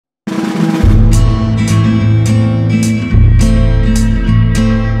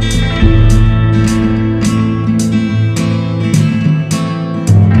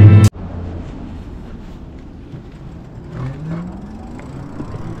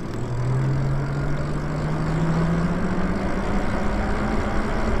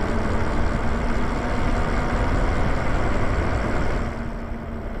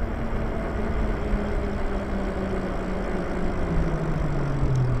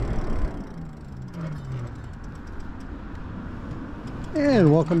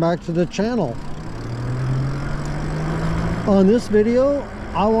And welcome back to the channel. On this video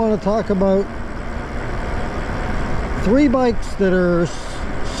I want to talk about 3 bikes that are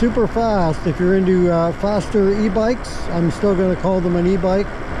super fast. If you're into faster e-bikes, I'm still going to call them an e-bike.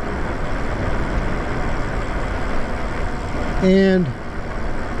 And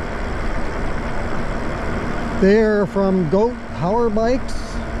they're from Goat Power Bikes.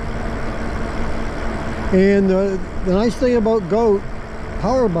 And the nice thing about Goat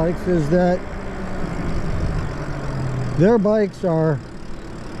Power Bikes is that their bikes are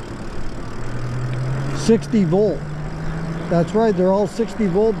 60 volt. That's right, they're all 60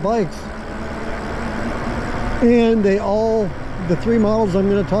 volt bikes. And they all, the 3 models I'm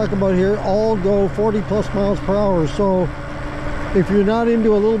going to talk about here, all go 40 plus miles per hour. So if you're not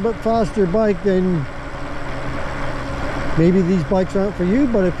into a little bit faster bike, then maybe these bikes aren't for you.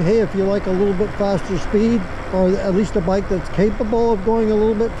 But if you like a little bit faster speed, or at least a bike that's capable of going a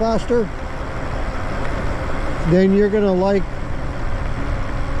little bit faster, then you're gonna like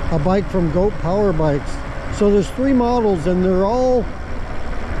a bike from Goat Power Bikes. So there's 3 models and they're all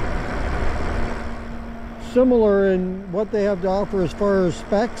similar in what they have to offer as far as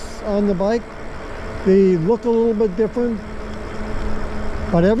specs on the bike. They look a little bit different,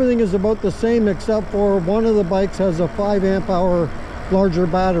 but everything is about the same except for one of the bikes has a 5 amp hour larger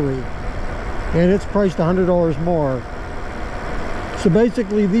battery, and it's priced $100 more. So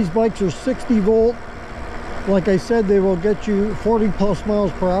basically these bikes are 60 volt. Like I said, they will get you 40 plus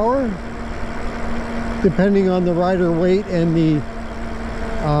miles per hour depending on the rider weight and the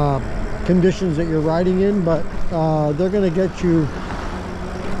conditions that you're riding in, but they're going to get you,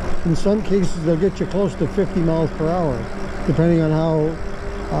 in some cases they'll get you close to 50 miles per hour depending on how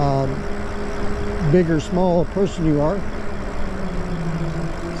big or small a person you are.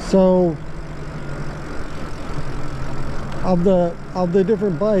 So of the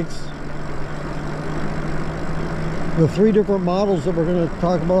different bikes, the 3 different models that we're going to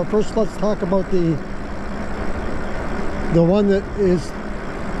talk about, first let's talk about the one that is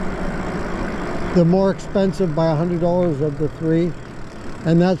the more expensive by $100 of the 3,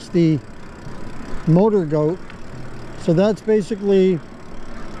 and that's the Motor Goat. So that's basically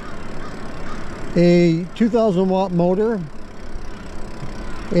a 2,000 watt motor,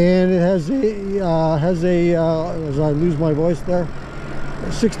 and it has a as I lose my voice there,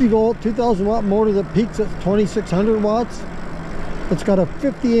 60 volt 2,000 watt motor that peaks at 2,600 watts. It's got a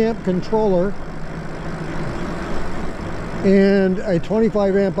 50 amp controller and a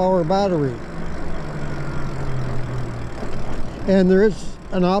 25 amp hour battery. And there is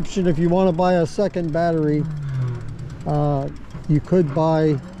an option if you want to buy a second battery. You could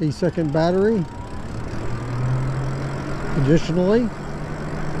buy a second battery additionally,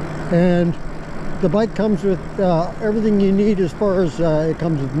 and the bike comes with everything you need as far as it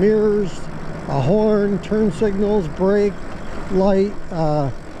comes with mirrors, a horn, turn signals, brake, light,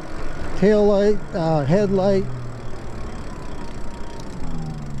 tail light, headlight.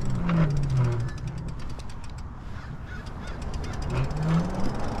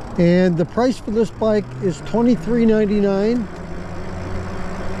 And the price for this bike is $23.99,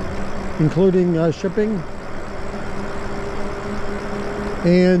 including shipping.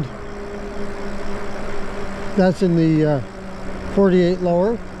 And that's in the 48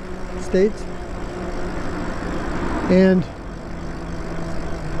 lower states. And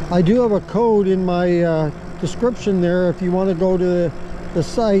I do have a code in my description there. If you want to go to the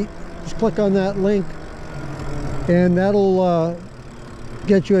site, just click on that link and that'll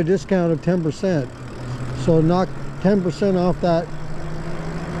get you a discount of 10%. So knock 10% off that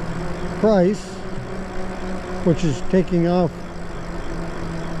price, which is taking off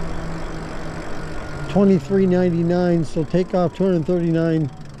 $23.99, so take off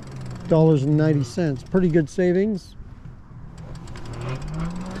 $239.90. Pretty good savings.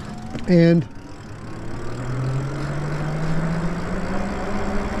 And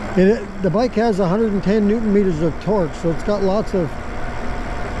the bike has 110 Newton meters of torque, so it's got lots of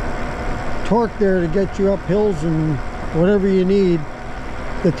torque there to get you up hills and whatever you need.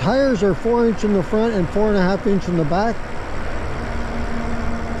 The tires are 4" in the front and 4.5" in the back.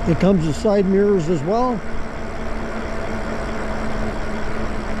 It comes with side mirrors as well.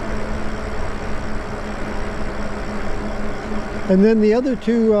 And then the other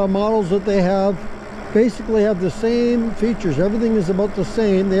 2 models that they have basically have the same features. Everything is about the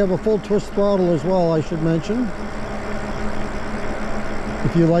same. They have a full twist throttle as well, I should mention.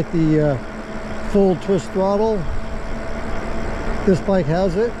 If you like the full twist throttle, this bike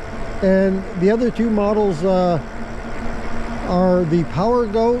has it. And the other 2 models are the Power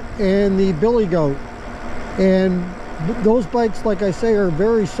Goat and the Billy Goat. And those bikes, like I say, are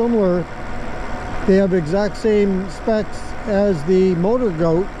very similar. They have exact same specs as the Motor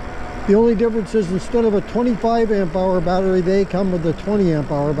Goat. The only difference is instead of a 25 amp hour battery, they come with a 20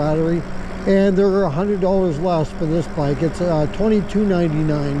 amp hour battery, and they're $100 less for this bike. It's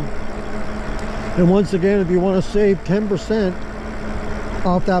 $22.99. And once again, if you want to save 10%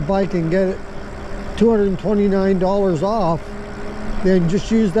 off that bike and get it $229 off, then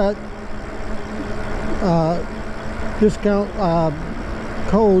just use that discount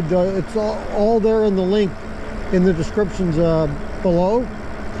code. It's all there in the link in the descriptions below,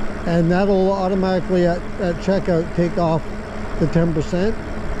 and that'll automatically at checkout take off the 10%.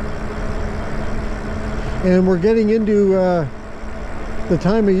 And we're getting into the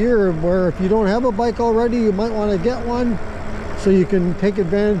time of year where if you don't have a bike already, you might want to get one so you can take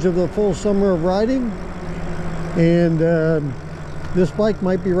advantage of the full summer of riding. And this bike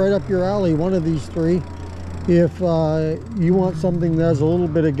might be right up your alley, one of these three, if you want something that has a little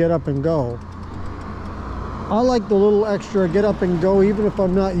bit of get up and go. I like the little extra get up and go even if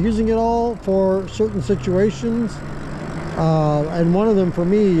I'm not using it all for certain situations. And one of them for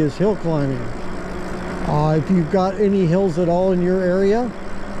me is hill climbing. If you've got any hills at all in your area,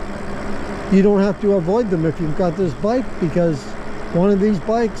 you don't have to avoid them if you've got this bike, because one of these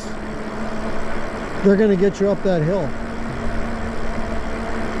bikes, they're going to get you up that hill.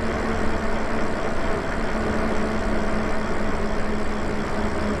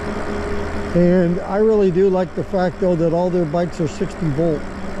 And I really do like the fact though that all their bikes are 60 volt.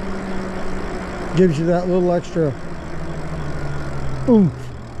 Gives you that little extra oomph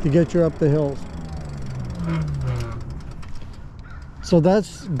to get you up the hills. So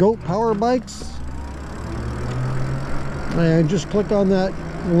that's Goat Power Bikes. And just click on that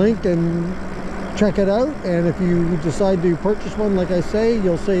link and check it out. And if you decide to purchase one, like I say,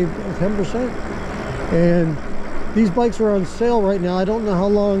 you'll save 10%. And these bikes are on sale right now. I don't know how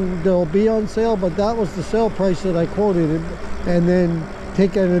long they'll be on sale, but that was the sale price that I quoted, and then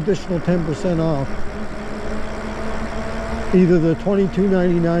take an additional 10% off. Either the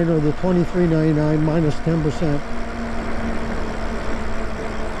 $22.99 or the $23.99 minus 10%.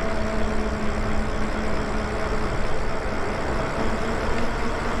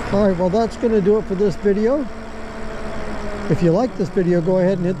 Alright, well that's going to do it for this video. If you like this video, go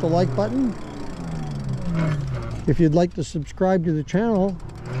ahead and hit the like button. If you'd like to subscribe to the channel,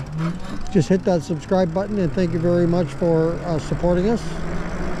 just hit that subscribe button, and thank you very much for supporting us.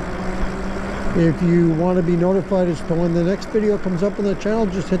 If you want to be notified as to when the next video comes up on the channel,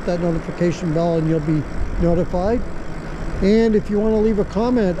 just hit that notification bell and you'll be notified. And if you want to leave a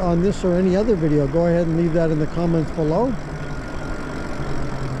comment on this or any other video, go ahead and leave that in the comments below.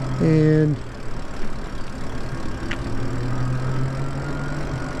 And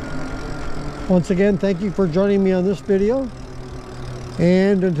once again, thank you for joining me on this video,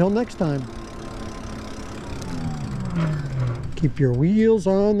 and until next time, keep your wheels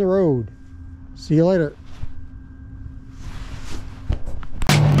on the road. See you later.